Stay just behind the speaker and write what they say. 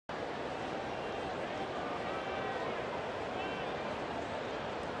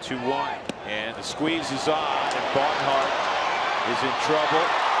2-1, and the squeeze is on, and Barnhart is in trouble.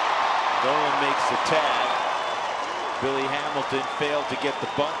 Nolan makes the tag. Billy Hamilton failed to get the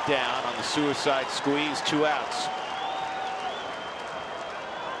bunt down on the suicide squeeze. 2 outs.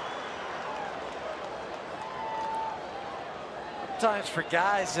 Sometimes for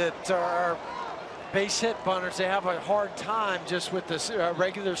guys that are base hit bunters, they have a hard time just with this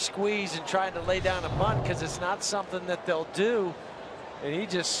regular squeeze and trying to lay down a bunt, because it's not something that they'll do. And he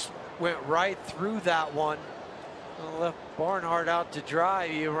just went right through that one and left Barnhart out to dry.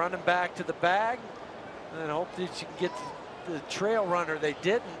 You run him back to the bag and hope that you can get the trail runner. They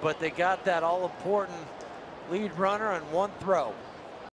didn't, but they got that all important lead runner on 1 throw.